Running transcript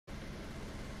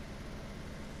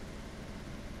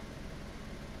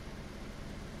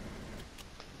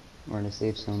We're in a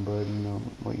safe zone, bud. You know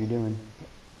what you're doing.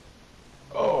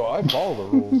 Oh, I follow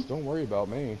the rules. Don't worry about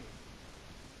me.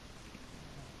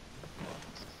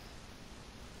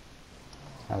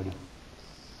 Howdy.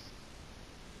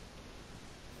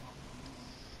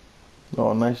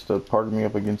 Oh, nice to park me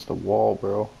up against the wall,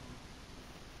 bro.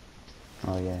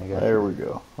 Oh yeah, I got There you. we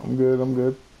go. I'm good, I'm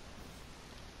good.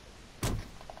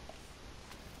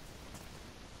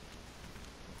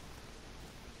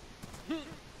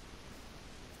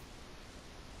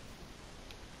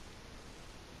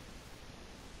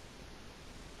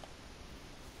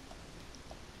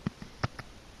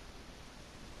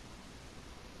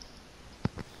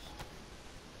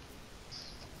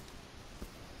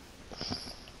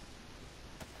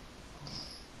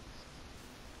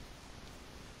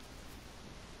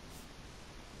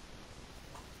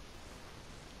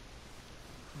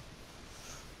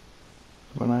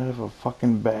 When I have a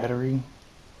fucking battery,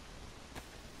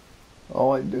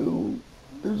 all I do,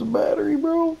 there's a battery,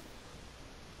 bro.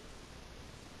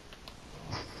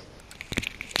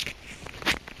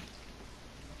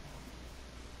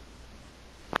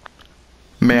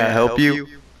 May I help you?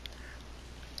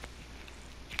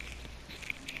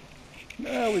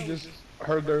 Yeah, we just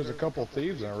heard there's a couple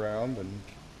thieves around and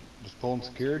just pulling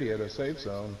security at a safe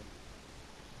zone.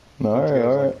 Don't you Alright, guys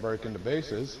like alright. to break into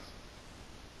bases?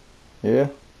 Yeah,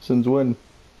 since when?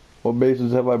 What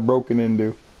bases have I broken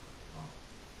into?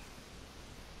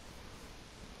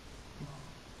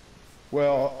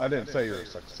 Well, I didn't say you were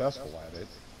successful at it.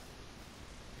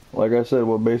 Like I said,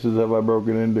 what bases have I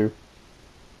broken into?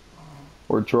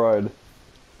 Or tried?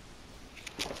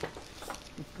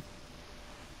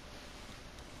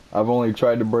 I've only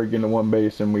tried to break into one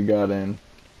base and we got in.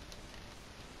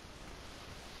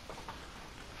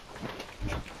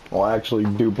 Well, actually,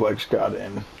 Duplex got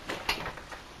in.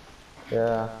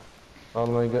 Yeah,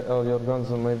 all your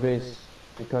guns on my base.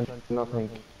 You can't do nothing.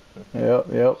 Yep,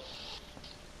 yep.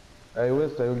 I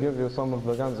wish I will give you some of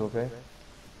the guns, okay?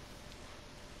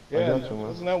 I Yeah, got and you, man.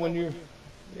 wasn't that when you...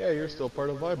 Yeah, you're still part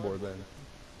of Vibor then.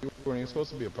 You weren't even supposed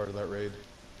to be a part of that raid.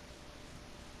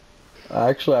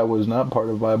 Actually, I was not part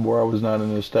of Vibor. I was not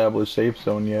in an established safe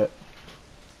zone yet.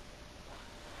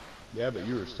 Yeah, but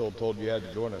you were still told you had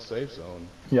to join a safe zone.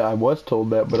 Yeah, I was told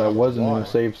that, but I That was wasn't in a why.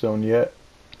 safe zone yet.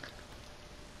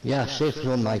 Yeah, safe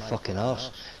from my fucking arse.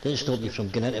 Didn't stop you from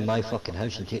getting into my fucking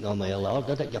house and taking all my LR,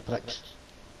 did it, you pricks?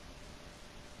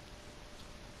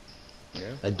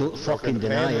 Yeah. And don't You broke into fucking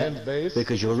deny Panman's it, base.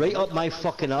 because you're right up my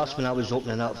fucking arse when I was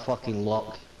opening that fucking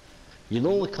lock. You're the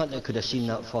only cunt that could have seen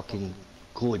that fucking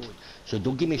code, so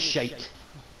don't give me shite.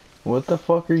 What the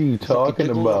fuck are you You fucking talking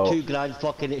took over about? 2 grand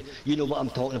fucking, you know what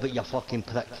I'm talking about, you fucking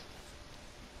prick.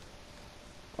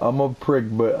 I'm a prick,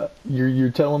 but you're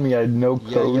telling me I had no Yeah,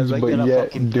 you're codes, right, but you're a yet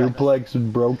fucking prick. Duplex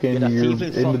broke You're into a your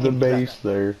thieving into the fucking prick. base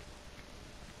there.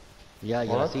 Yeah,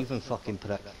 you're What? a thieving fucking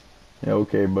prick. Yeah,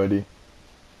 okay, buddy.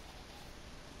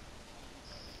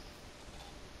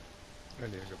 I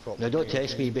need to go fill up Now my don't cane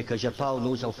test me can. because your pal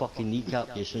knows I'll fucking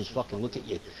kneecap you as soon as fucking look at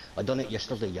you. I done it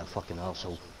yesterday, you fucking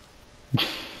arsehole.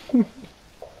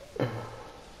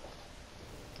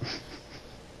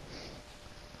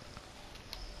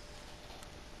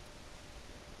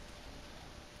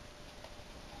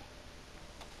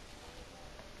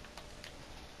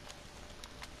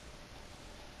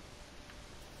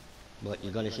 What,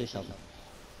 you gonna say something?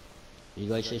 You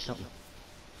guys say something?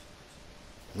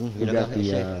 Who You got got nothing to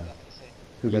say?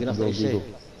 who You got got the nothing to gold say? eagle?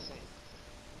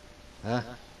 Huh?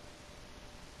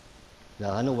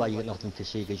 Yeah, I know why you got nothing to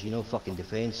say, because you know fucking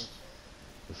defence.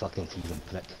 You fucking thieving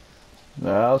prick.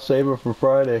 I'll save it for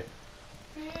Friday.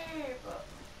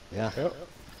 Yeah? Yep.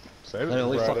 Save it I know,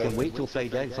 for we Friday. fucking wait till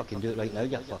Friday, fucking do it right now,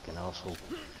 you fucking arsehole.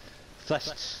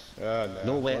 Fists. No,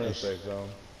 No we're in a weapons. safe zone.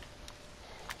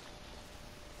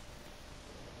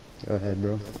 Go ahead,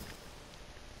 bro.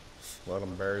 Let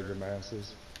them bury their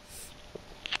masses.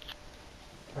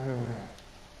 Look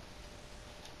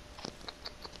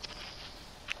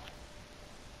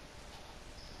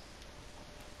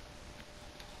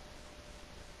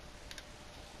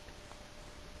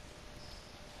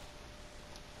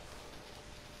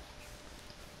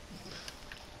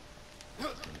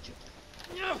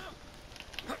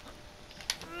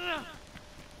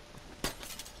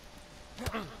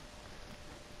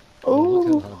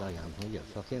Oh, how hard I am, you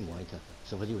fucking wanker.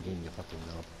 So what are you doing, you fucking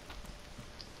knob?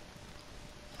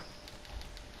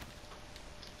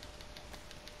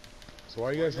 So why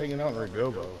are you guys hanging out in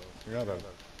Ragovo? You're not a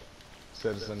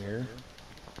citizen here.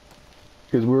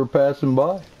 because we were passing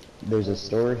by. There's a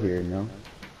store here, no?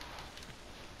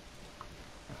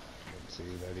 Didn't see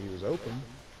that he was open.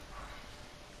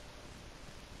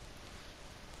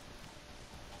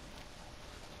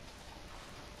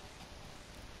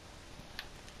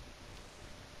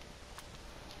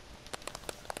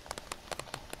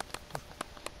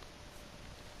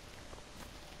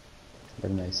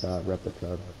 Got a nice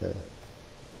replica of the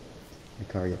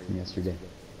car yet from yesterday.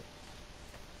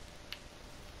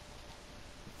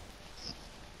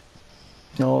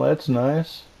 Oh, that's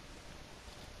nice.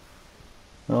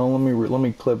 Oh, let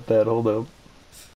me clip that. Hold up.